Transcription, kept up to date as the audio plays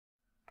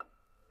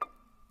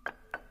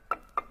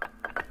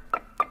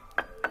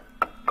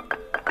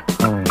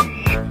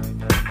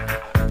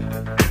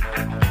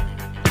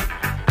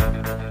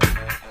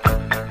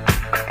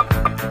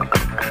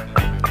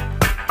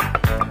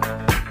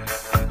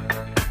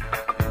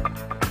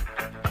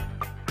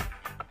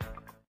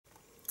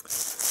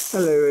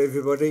Hello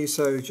everybody,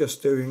 so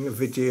just doing a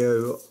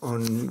video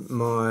on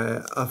my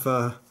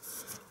other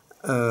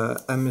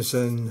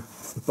Amazon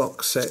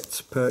box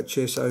set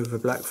purchase over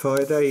Black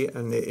Friday,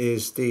 and it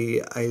is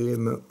the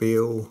Alien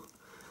McBeal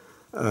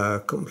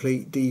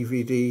complete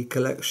DVD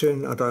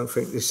collection. I don't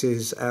think this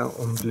is out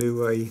on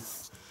Blu-ray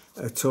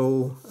at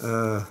all.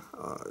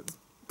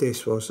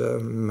 This was a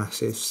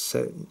massive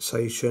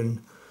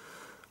sensation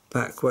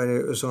back when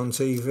it was on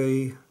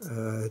TV,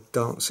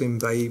 dancing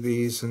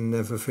babies and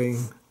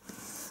everything.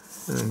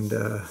 And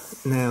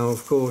now,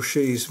 of course,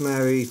 she's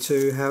married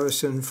to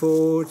Harrison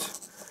Ford.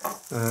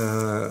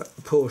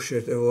 Portia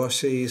de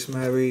Rossi is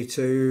married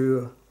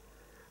to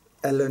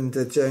Ellen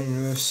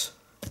DeGeneres.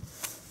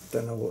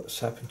 Don't know what's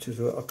happened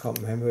to it. I can't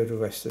remember the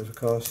rest of the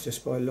cast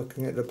just by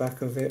looking at the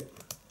back of it.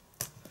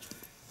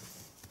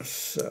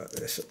 So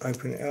let's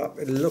open it up.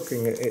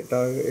 Looking at it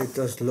though, it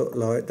does look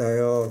like they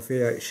are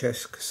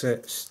VHS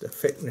cassettes. The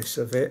thickness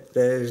of it,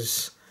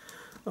 there's,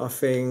 I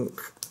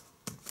think,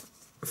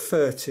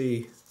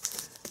 30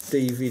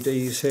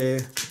 DVDs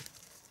here,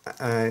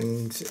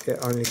 and it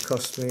only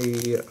cost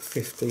me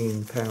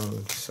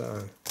 £15,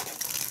 so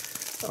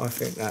I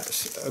think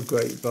that's a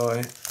great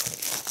buy.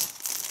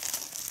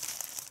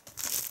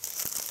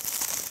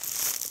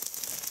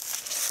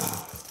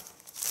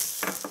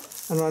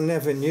 And I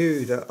never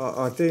knew that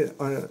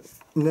I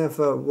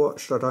never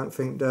watched, I don't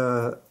think,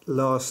 the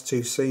last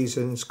two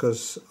seasons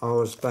because I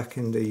was back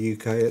in the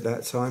UK at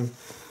that time.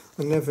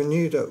 I never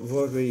knew that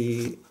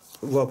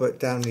Robert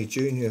Downey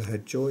Jr.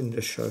 had joined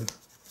the show.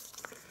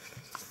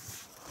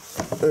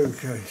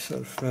 Okay, so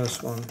the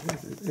first one,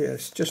 yeah,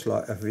 it's just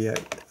like a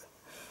V8,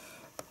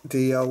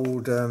 the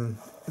old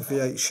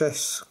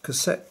VHS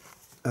cassette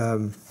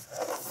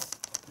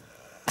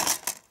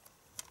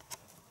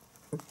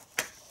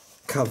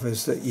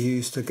covers that you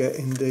used to get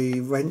in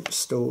the rent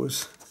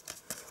stores.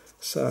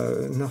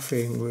 So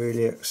nothing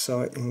really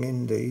exciting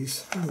in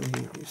these.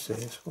 It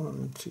says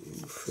 1, 2,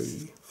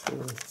 3,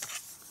 4,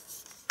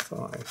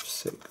 5,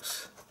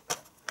 6.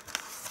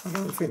 I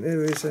don't think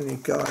there is any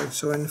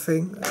guides or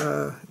anything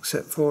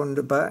except for on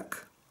the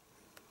back.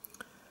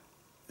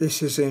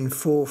 This is in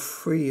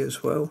 4:3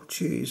 as well.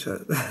 Jeez,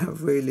 that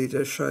really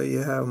does show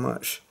you how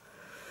much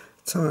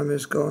time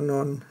has gone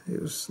on.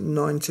 It was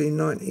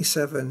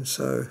 1997,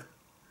 so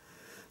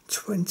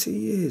 20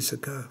 years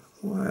ago.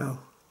 Wow.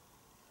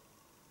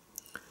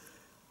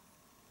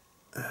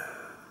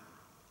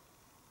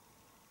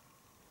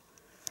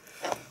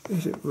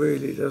 It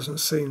really doesn't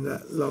seem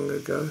that long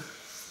ago.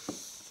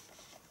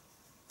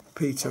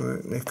 Peter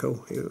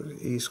McNichol,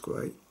 he's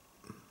great.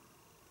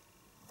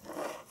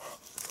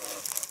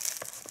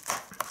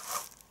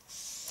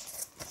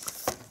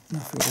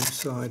 Nothing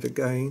inside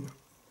again.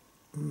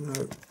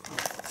 No.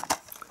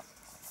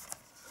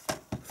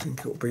 I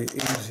think it'll be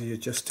easier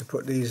just to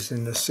put these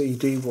in the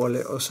CD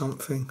wallet or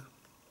something.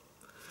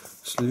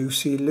 It's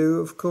Lucy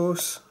Liu, of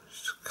course.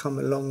 She's come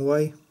a long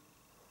way.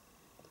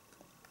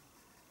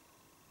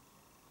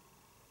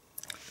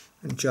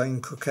 And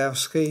Jane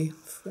Krakowski,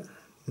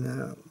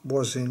 now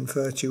was in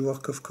 30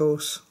 Rock, of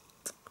course.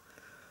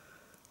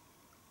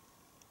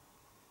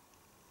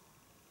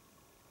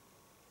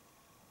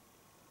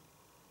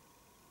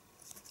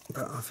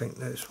 But I think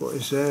that's what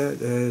is there.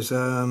 There's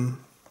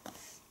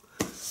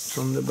it's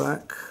on the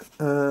back,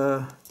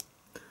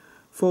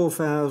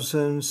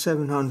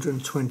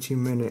 4,720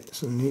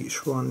 minutes, and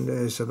each one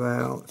there's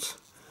about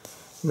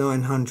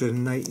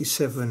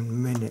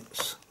 987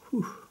 minutes.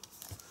 Whew.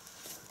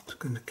 It's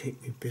going to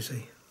keep me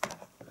busy.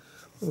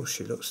 Oh,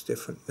 she looks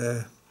different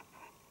there.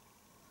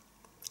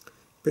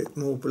 Bit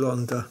more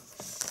blonder.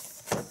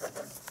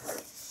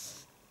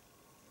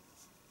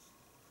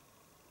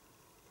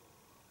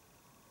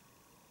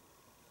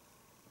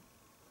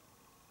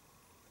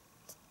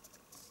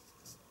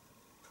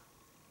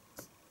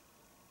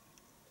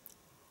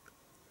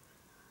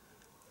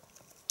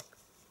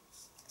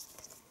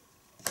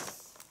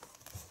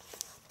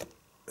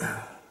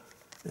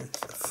 There's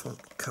the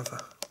front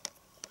cover.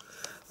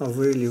 I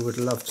really would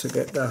love to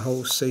get the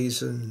whole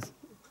season,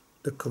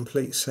 the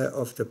complete set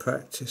of The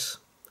Practice.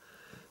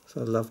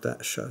 So I love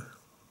that show.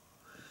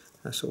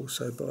 That's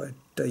also by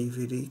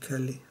David E.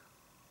 Kelly.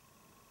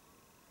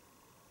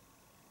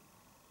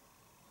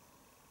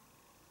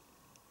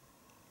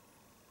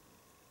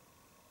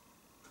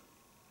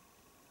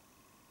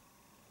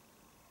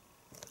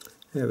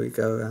 There we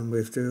go, and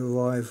with the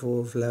arrival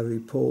of Larry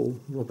Paul,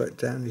 Robert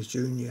Downey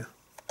Jr.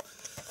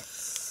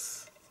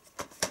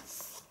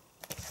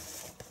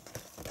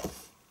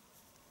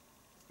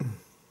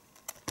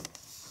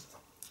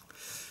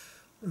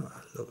 Oh,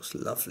 looks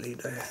lovely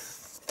there.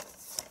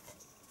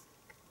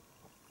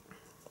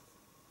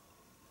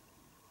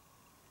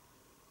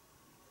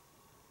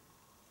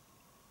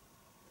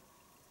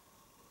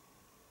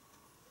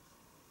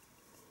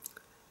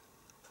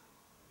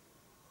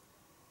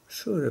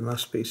 Sure, there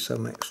must be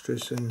some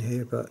extras in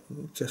here, but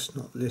just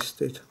not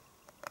listed.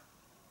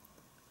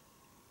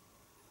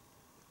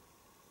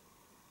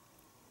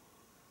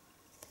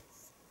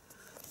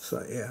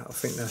 So yeah, I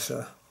think that's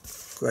a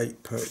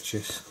great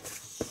purchase.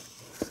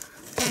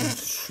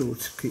 sure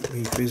to keep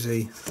me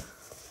busy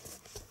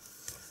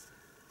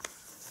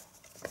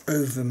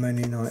over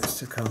many nights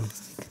to come.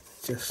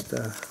 Just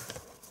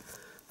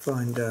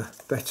find a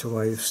better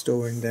way of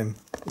storing them.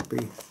 Would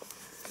be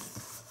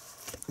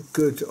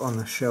good on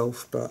a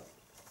shelf, but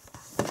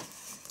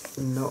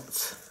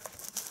not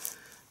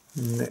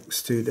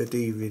next to the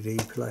DVD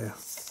player.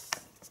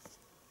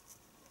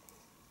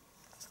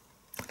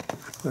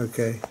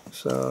 Okay,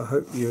 so I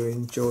hope you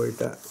enjoyed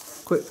that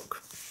quick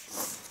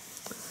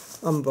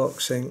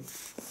unboxing.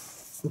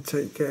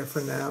 Take care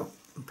for now.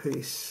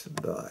 Peace.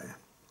 Bye.